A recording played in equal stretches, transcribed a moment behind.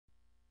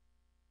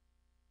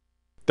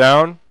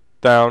Down,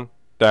 down,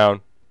 down,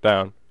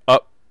 down,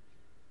 up,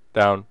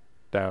 down,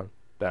 down,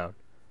 down.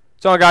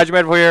 So, guys, you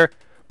made it for here.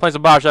 Playing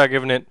some Bioshock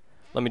Infinite.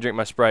 Let me drink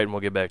my Sprite and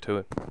we'll get back to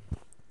it.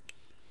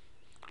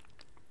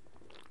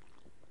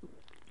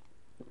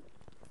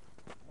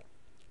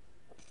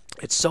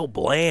 It's so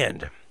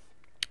bland. I'm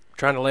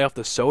trying to lay off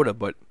the soda,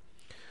 but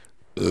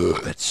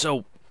it's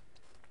so...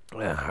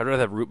 Yeah, I'd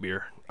rather have root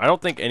beer. I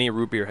don't think any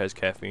root beer has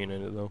caffeine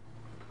in it, though.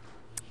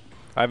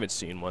 I haven't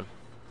seen one.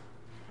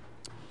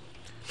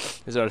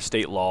 Is that a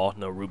state law?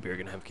 No root beer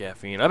can have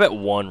caffeine. I bet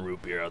one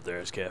root beer out there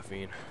has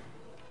caffeine.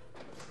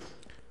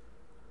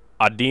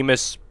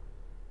 Ademus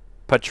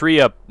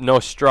Patria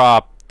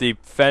Nostra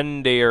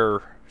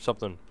Defender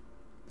something.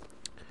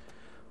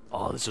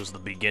 Oh, this was the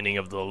beginning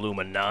of the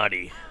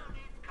Illuminati.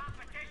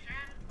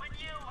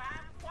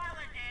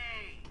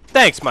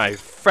 Thanks, my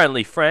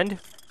friendly friend.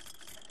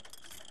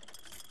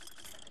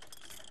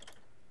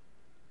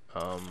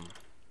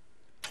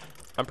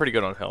 I'm pretty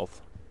good on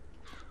health.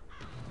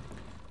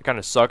 It kind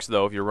of sucks,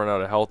 though, if you run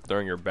out of health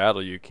during your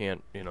battle, you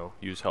can't, you know,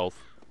 use health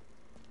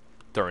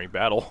during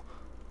battle.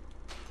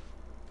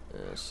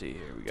 Let's see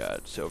here, we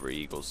got Silver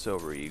Eagle,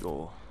 Silver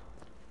Eagle.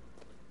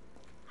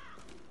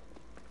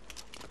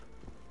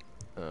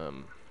 I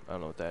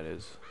don't know what that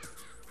is.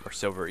 Or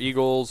Silver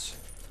Eagles.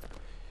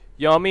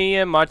 Yummy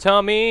in my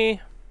tummy.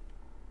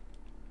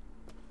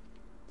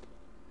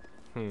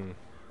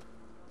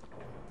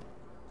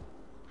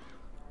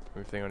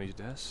 Everything on these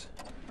desks.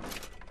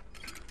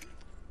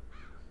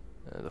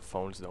 The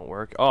phones don't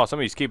work. Oh,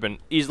 somebody's keeping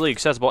easily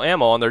accessible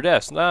ammo on their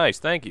desk. Nice,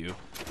 thank you.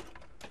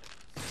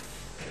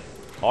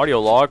 Audio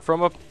log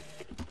from a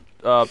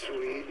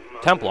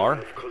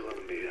Templar.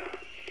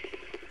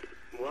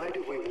 Why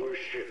do we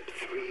worship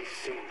three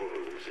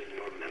symbols in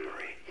your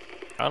memory?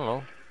 I don't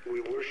know. We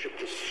worship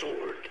the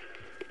sword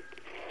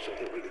so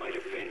that we might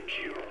avenge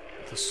you.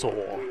 The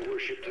soul. We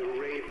worship the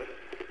raven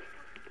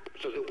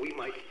so that we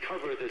might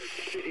cover the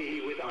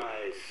city with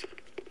eyes.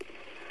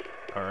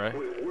 Alright.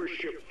 We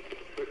worship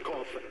the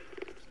coffin.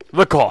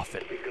 The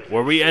coffin,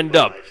 where we end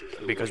up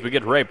because we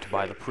get raped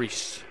by the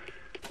priests.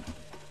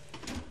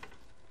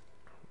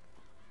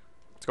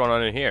 What's going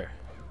on in here?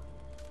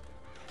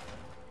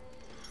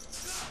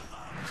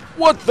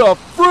 What the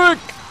frick?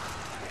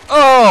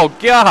 Oh,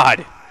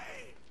 God!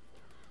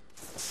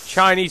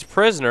 Chinese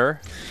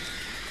prisoner.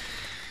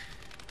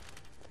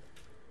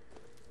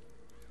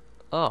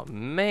 Oh,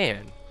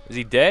 man. Is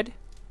he dead?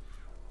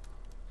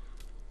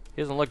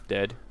 He doesn't look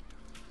dead.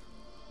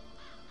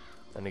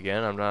 And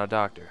again, I'm not a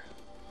doctor.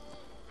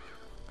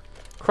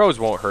 Crows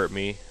won't hurt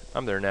me.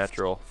 I'm their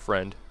natural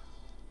friend.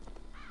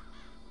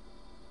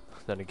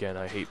 Then again,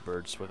 I hate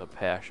birds with a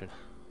passion.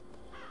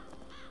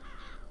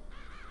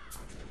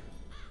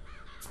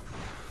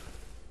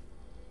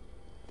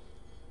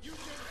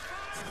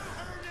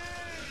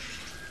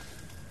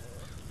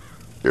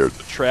 Here's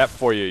the trap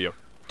for you, you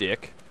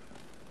dick.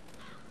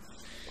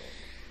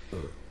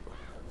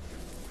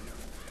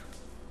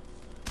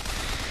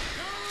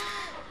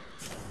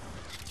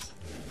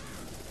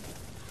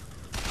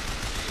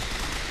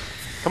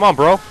 Come on,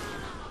 bro.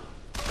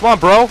 Come on,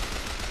 bro.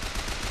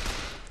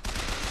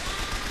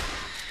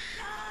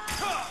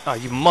 Oh,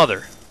 you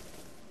mother.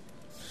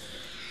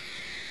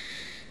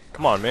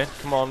 Come on, man.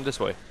 Come on this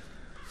way.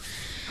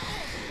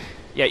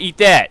 Yeah, eat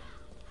that.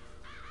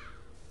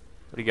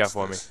 What do you got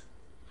for me? Some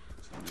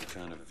new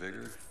kind of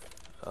vigor.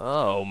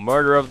 Oh,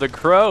 Murder of the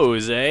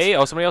Crows, eh?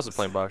 Oh, somebody else is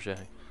playing Bioshock.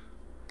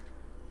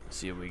 Let's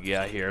see what we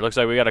got here. Looks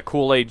like we got a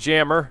Kool-Aid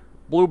jammer.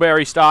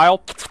 Blueberry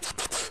style.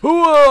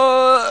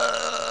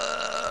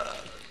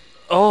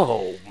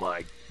 Oh,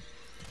 my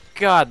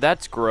God.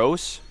 That's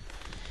gross.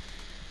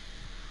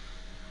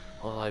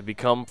 Well, I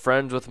become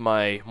friends with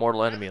my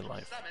mortal enemy in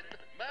life.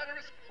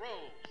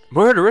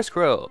 Murderous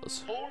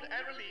crows. Hold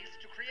and release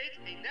to create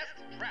a nest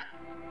trap.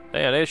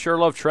 Yeah, they sure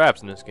love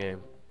traps in this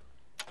game.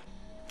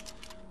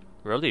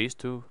 Release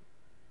to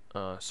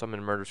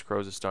summon murderous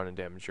crows to stun and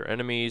damage your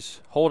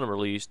enemies. Hold and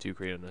release to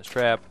create a nest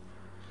trap.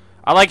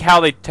 I like how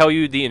they tell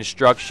you the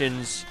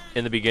instructions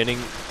in the beginning,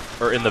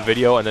 or in the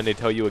video, and then they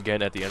tell you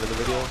again at the end of the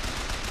video.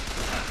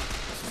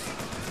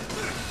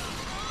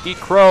 Eat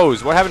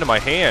crows. What happened to my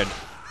hand?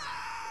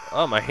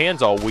 Oh, my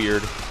hand's all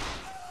weird.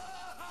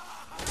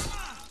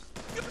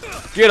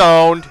 Get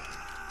owned.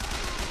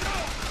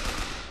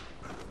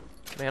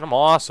 Man, I'm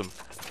awesome.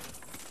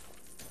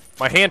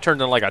 My hand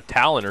turned into like a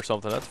talon or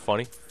something. That's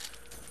funny.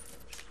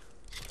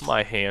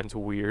 My hand's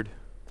weird.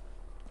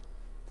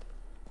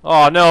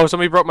 Oh no,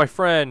 somebody broke my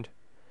friend.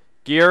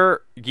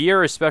 Gear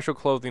is special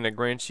clothing that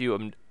grants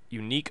you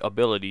unique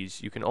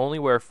abilities. You can only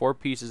wear 4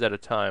 pieces at a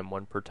time,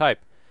 1 per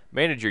type.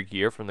 Manage your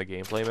gear from the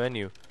gameplay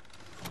menu.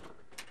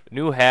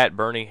 New hat,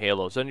 burning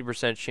halo.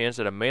 70% chance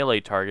that a melee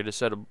target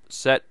is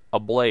set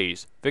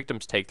ablaze.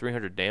 Victims take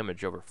 300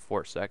 damage over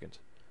 4 seconds.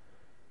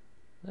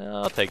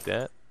 I'll take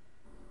that.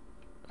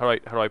 How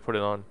do I put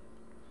it on?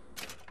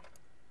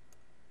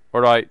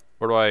 Where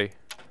do I?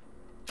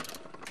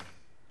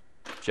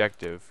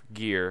 Objective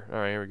gear. All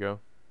right, here we go.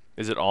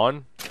 Is it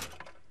on?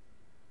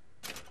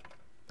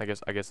 I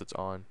guess it's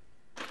on.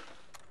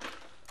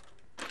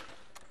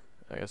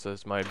 I guess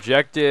that's my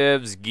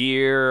objectives.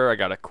 Gear. I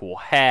got a cool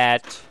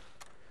hat.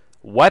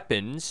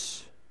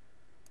 Weapons.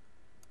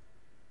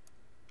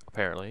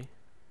 Apparently.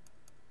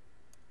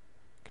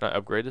 Can I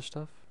upgrade this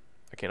stuff?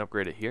 I can't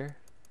upgrade it here.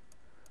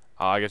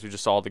 I guess we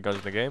just saw all the guns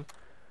in the game.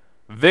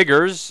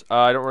 Vigors.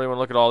 I don't really want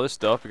to look at all this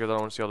stuff because I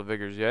don't want to see all the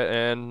vigors yet.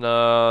 And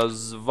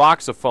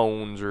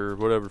voxophones or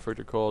whatever the frick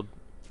they're called.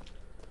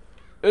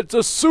 It's a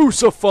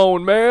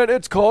sousaphone, man.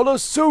 It's called a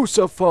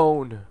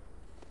sousaphone.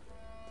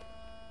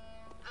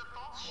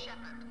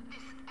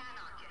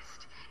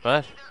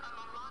 What?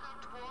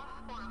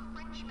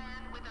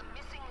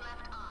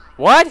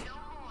 What?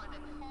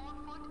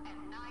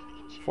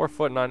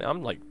 4'9".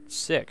 I'm like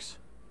 6.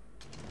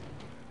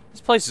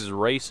 This place is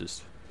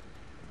racist.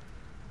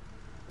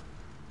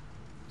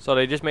 So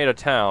they just made a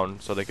town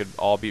so they could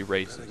all be I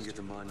racist. can get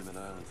to Monument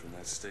Island from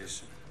that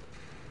station.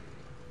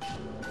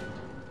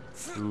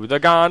 To the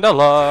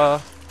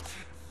gondola.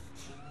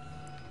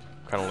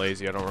 Kind of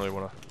lazy. I don't really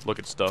want to look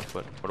at stuff,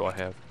 but what do I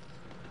have?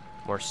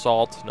 More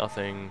salt.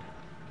 Nothing.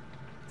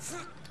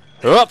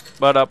 Up,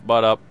 but up,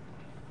 but up.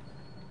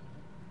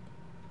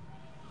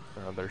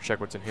 I better check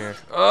what's in here.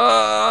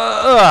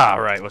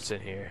 Alright, what's in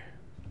here?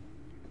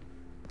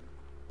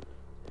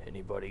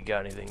 Anybody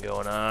got anything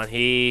going on?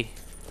 His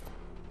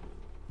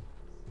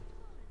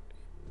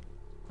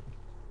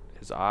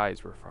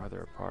eyes were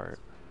farther apart.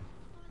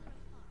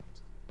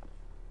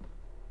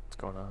 What's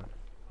going on?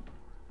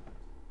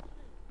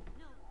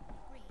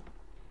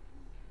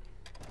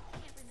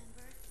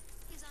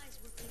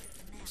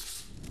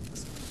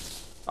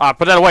 Ah,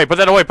 put that away, put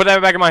that away, put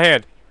that back in my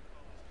hand.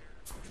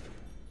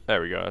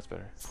 There we go, that's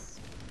better.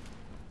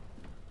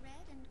 Red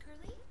and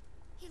curly?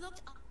 He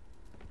looked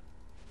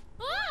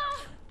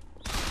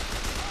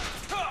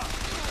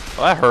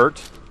Well, that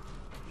hurt.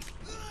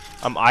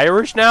 I'm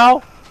Irish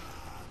now?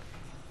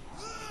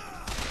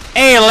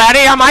 Hey,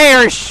 laddie, I'm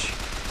Irish!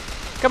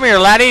 Come here,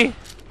 laddie!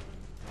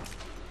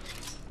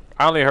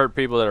 I only hurt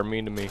people that are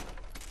mean to me.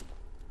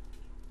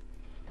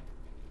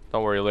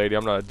 Don't worry, lady,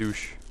 I'm not a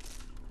douche.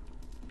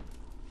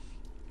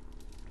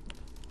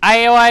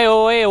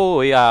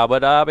 Oh,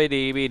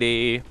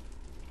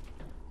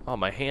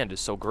 my hand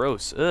is so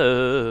gross.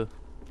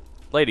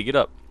 Lady, get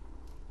up.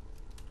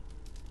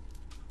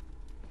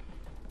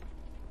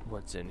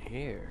 What's in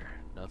here?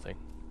 Nothing.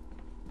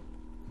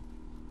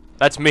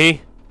 That's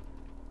me.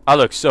 I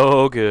look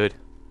so good.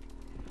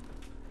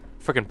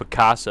 Frickin'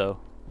 Picasso.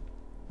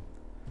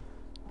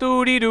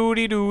 Doody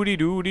doody doody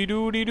doody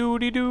doody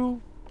doody doo.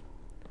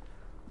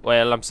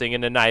 Well, I'm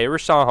singing an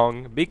Irish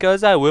song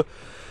because I will.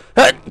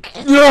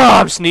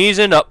 I'm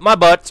sneezing up my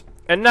butt,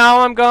 and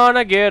now I'm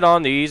gonna get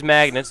on these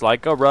magnets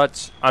like a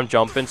rut. I'm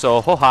jumping so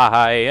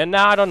high, and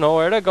now I don't know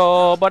where to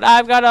go, but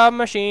I've got a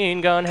machine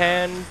gun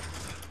hand,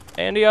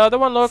 and the other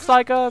one looks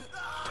like a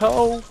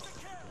toe,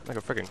 like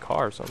a freaking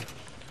car or something.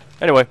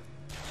 Anyway,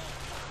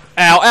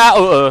 ow,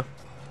 ow,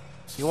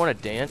 You want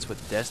to dance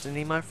with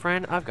destiny, my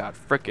friend? I've got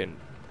freaking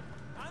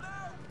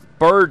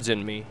birds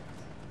in me.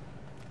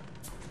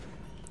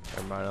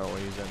 Never mind, I don't want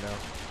to use that now.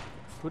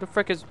 Who the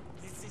frick is?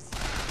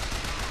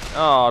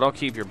 Oh, don't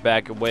keep your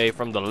back away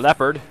from the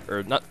leopard.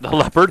 Or not the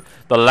leopard,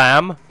 the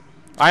lamb.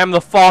 I am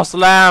the false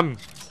lamb.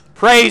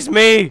 Praise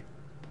me.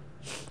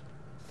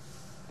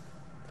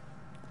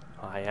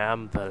 I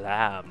am the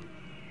lamb.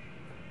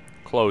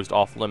 Closed,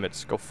 off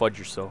limits. Go fudge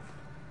yourself.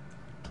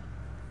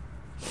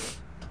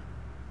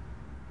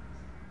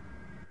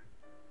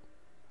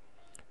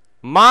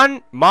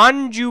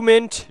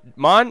 Monument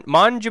Island.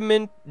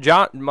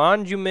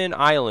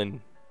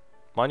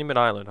 Monument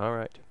Island,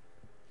 alright.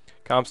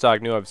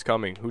 Comstock knew I was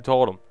coming. Who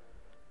told him?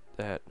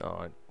 That,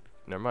 oh,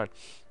 never mind.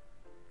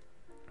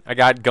 I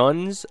got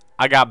guns.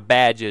 I got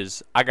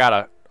badges. I got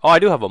a, oh, I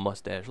do have a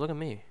mustache. Look at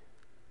me.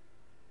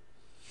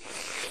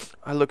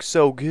 I look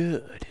so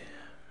good.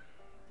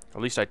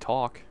 At least I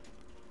talk.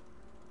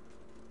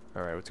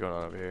 Alright, what's going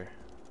on over here?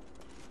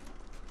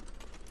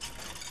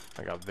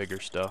 I got vigor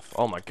stuff.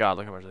 Oh my god,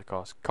 look how much that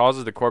costs.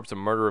 Causes the corpse of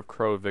murder of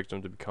crow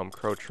victim to become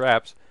crow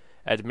traps.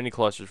 Adds mini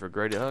clusters for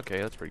graded. Okay,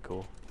 that's pretty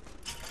cool.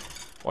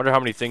 Wonder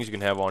how many things you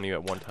can have on you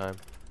at one time.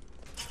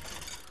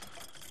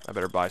 I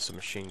better buy some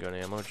machine gun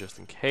ammo just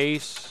in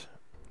case.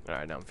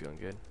 Alright, now I'm feeling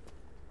good.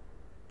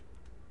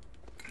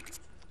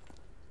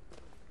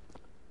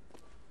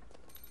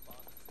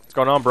 What's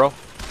going on, bro?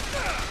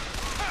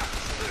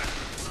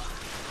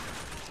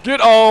 Get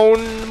on,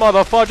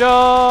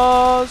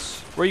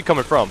 motherfuckers! Where you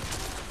coming from?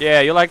 Yeah,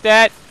 you like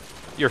that?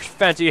 Your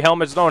fancy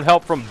helmets don't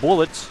help from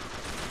bullets.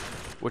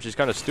 Which is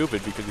kind of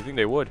stupid because you think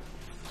they would.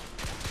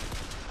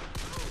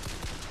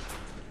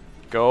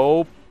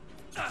 Go.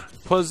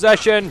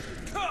 Possession.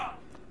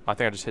 I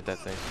think I just hit that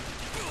thing.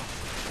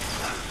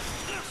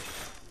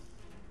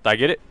 Did I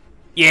get it?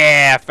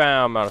 Yeah, I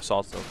found. I'm out of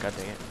salt still. God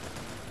dang it.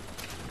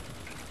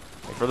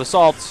 Wait for the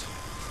salts.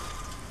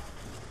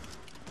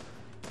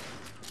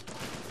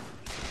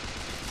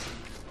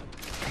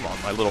 Come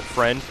on, my little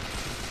friend.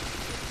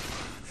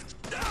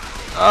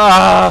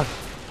 Ah!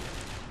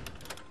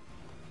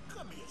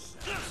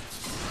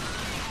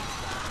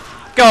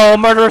 Go,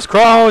 murderous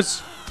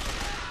crows!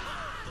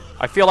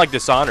 I feel like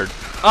Dishonored.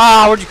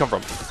 Ah, where'd you come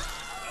from?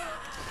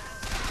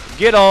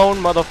 Get on,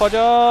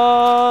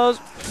 motherfuckers!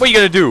 What are you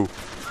gonna do?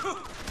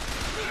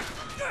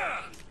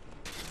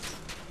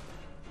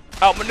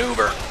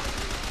 Outmaneuver.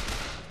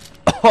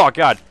 Oh,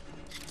 God.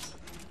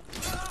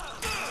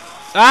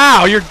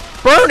 Ow, you're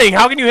burning!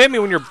 How can you hit me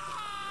when you're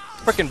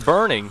freaking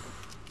burning?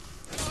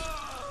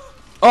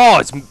 Oh,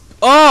 it's...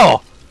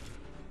 Oh!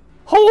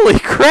 Holy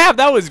crap,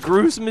 that was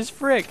gruesome as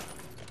frick.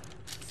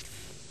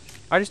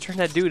 I just turned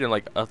that dude into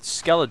like a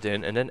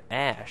skeleton and then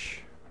ash.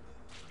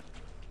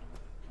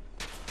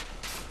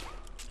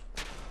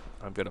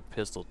 I've got a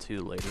pistol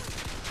too, lady.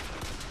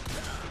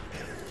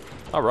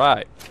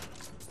 Alright.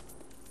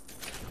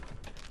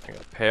 I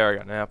got a pear, I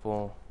got an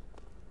apple.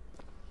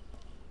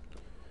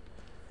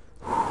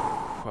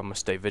 I must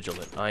stay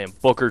vigilant. I am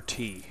Booker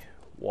T.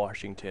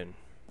 Washington.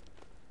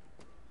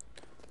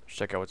 Let's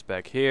check out what's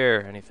back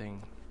here.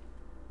 Anything?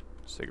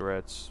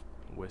 Cigarettes,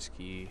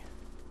 whiskey,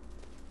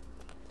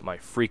 my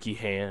freaky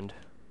hand.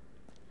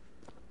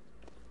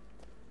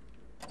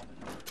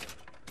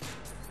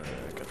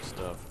 Good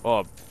stuff.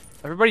 Oh,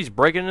 everybody's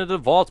breaking into the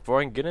vaults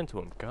before I can get into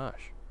them.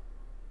 Gosh.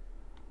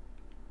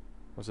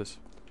 What's this?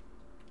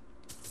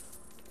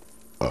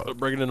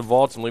 Breaking into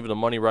vaults and leaving the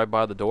money right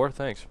by the door?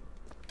 Thanks.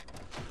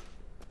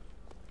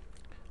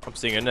 I'm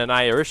singing an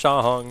Irish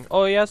song.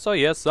 Oh yes,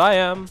 I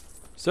am.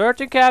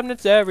 Searching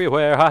cabinets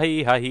everywhere. Ha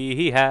hee ha hee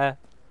hee ha.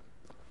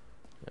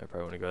 I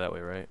probably want to go that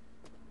way, right?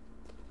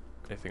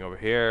 Anything over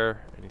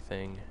here?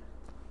 Anything?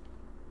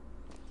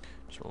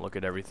 Just want to look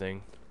at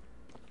everything.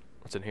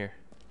 What's in here?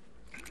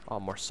 Oh,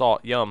 more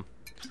salt. Yum.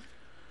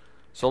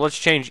 So let's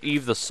change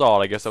Eve the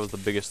salt. I guess that was the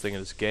biggest thing in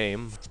this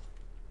game.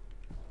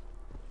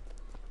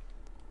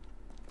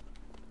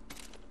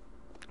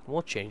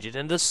 We'll change it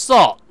into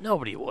salt.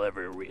 Nobody will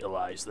ever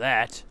realize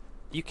that.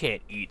 You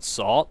can't eat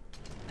salt.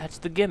 That's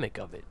the gimmick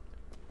of it.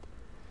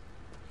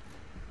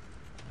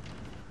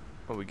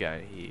 What we got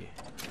here?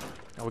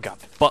 Oh, we got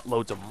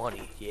buttloads of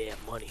money. Yeah,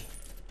 money.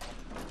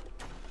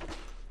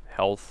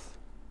 Health.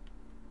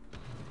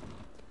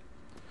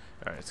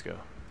 Alright, let's go.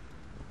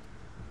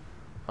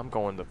 I'm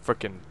going to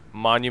frickin'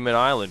 Monument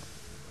Island.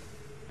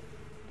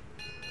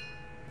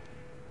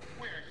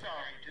 We're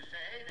sorry to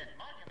say that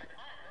Monument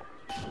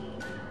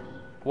Island.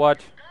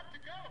 What?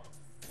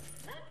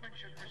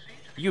 Workmanship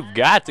procedure You've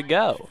got to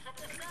go.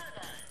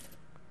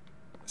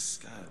 The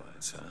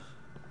skylights, huh?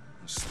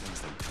 Those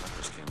things that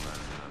coppers came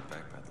running on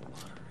back by the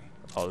lottery.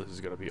 Oh, this is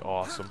gonna be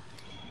awesome.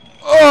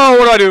 Oh,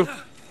 what do I do?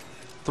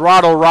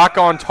 Throttle, rock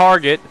on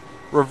target,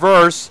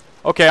 reverse.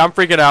 Okay, I'm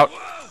freaking out.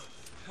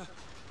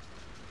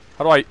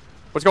 How do I...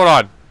 What's going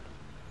on?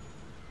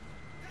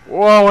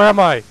 Whoa, where am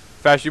I?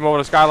 Faster you move on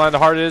the skyline, the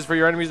harder it is for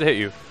your enemies to hit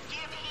you.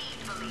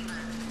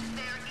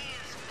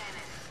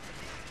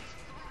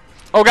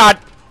 Oh, God.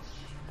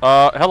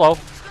 Hello.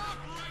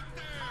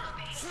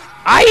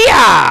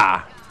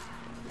 Aya!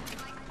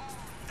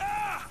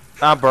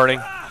 I'm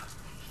burning.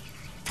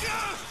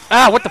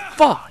 Ah, what the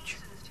fudge?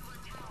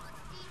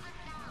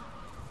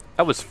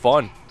 That was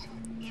fun.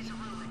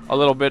 A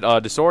little bit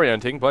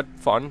disorienting, but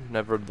fun,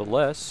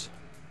 nevertheless.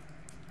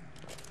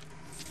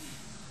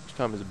 What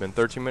time has it been?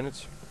 13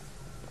 minutes?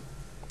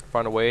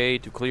 Find a way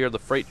to clear the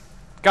freight.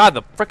 God,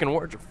 the frickin'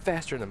 words are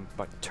faster than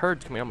my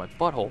turds coming out of my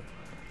butthole.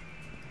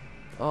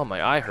 Oh,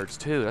 my eye hurts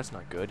too. That's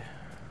not good.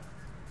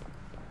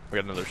 We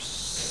got another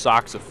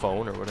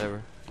saxophone or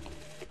whatever.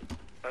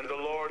 And the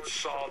Lord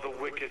saw the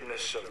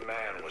wickedness of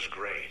man was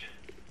great,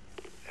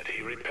 and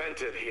he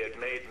repented he had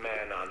made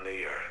man on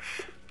the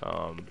earth.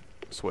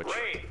 Switch.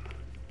 Rain.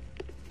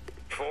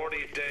 40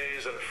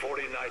 days and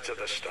 40 nights of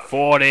the stuff.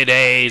 40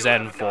 days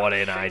and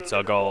 40 nights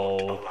ago.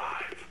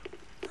 Alive.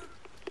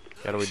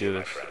 How do we See, do my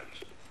this?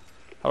 friends,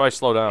 How do I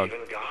slow down? even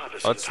God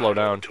is Let's slow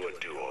down. entitled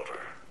to a do-over.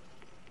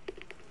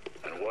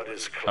 And what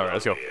is All right,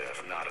 let's go. Columbia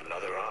if not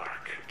another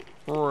ark?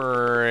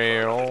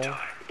 Real. Time.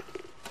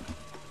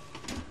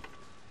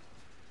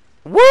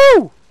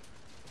 Woo!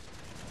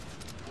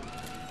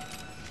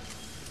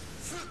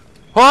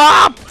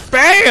 Ah,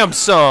 bam,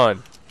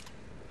 son!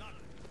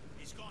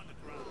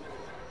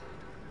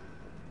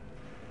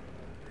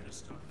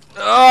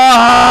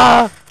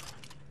 Ah!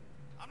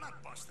 I'm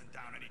not busting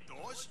down any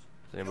doors.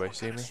 Does anybody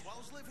see me?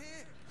 Swells live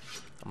here.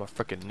 I'm a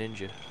freaking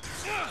ninja.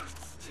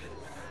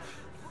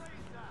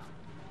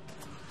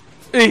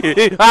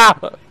 Ah!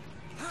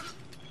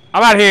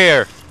 I'm out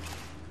here!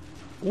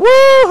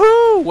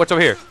 Woohoo! What's over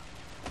here?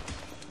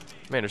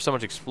 Man, there's so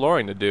much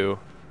exploring to do.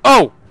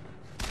 Oh!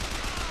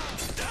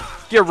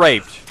 Get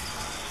raped.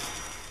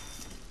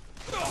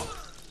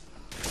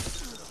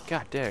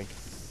 God dang.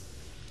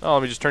 Oh,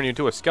 let me just turn you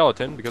into a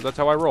skeleton because that's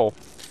how I roll.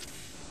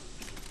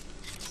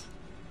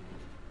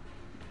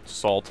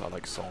 Salt. I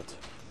like salt.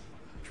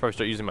 Should probably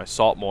start using my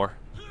salt more.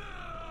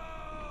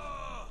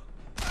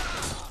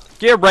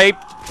 Get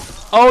raped.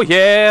 Oh,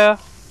 yeah.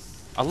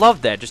 I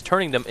love that. Just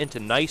turning them into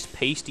nice,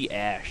 pasty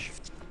ash.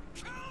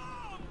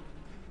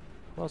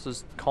 Who else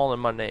is calling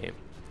my name?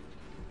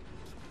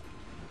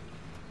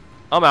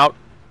 I'm out.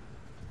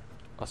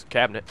 That's a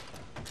cabinet.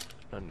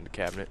 Not in the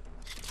cabinet.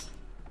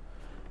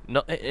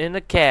 Nothing in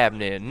the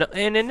cabinet.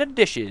 Nothing in the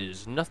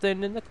dishes.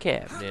 Nothing in the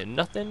cabinet.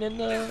 Nothing in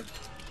the...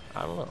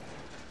 I don't know.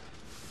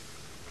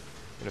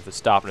 Gonna have to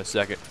stop in a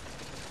second.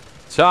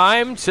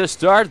 Time to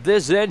start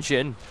this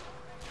engine.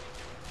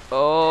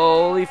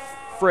 Holy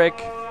frick.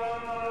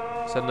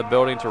 Send the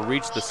building to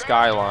reach the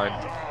skyline.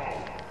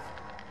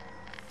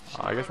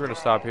 I guess we're gonna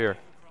stop here.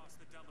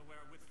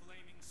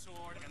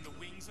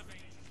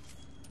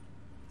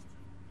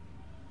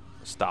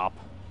 Stop.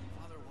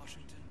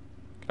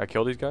 Can I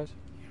kill these guys?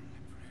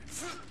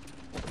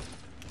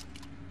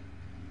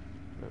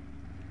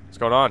 What's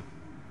going on?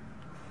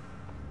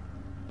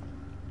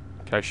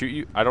 Can I shoot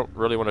you? I don't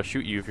really want to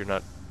shoot you if you're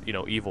not, you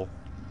know, evil.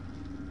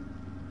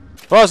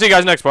 Well, I'll see you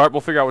guys next part.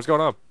 We'll figure out what's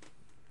going on.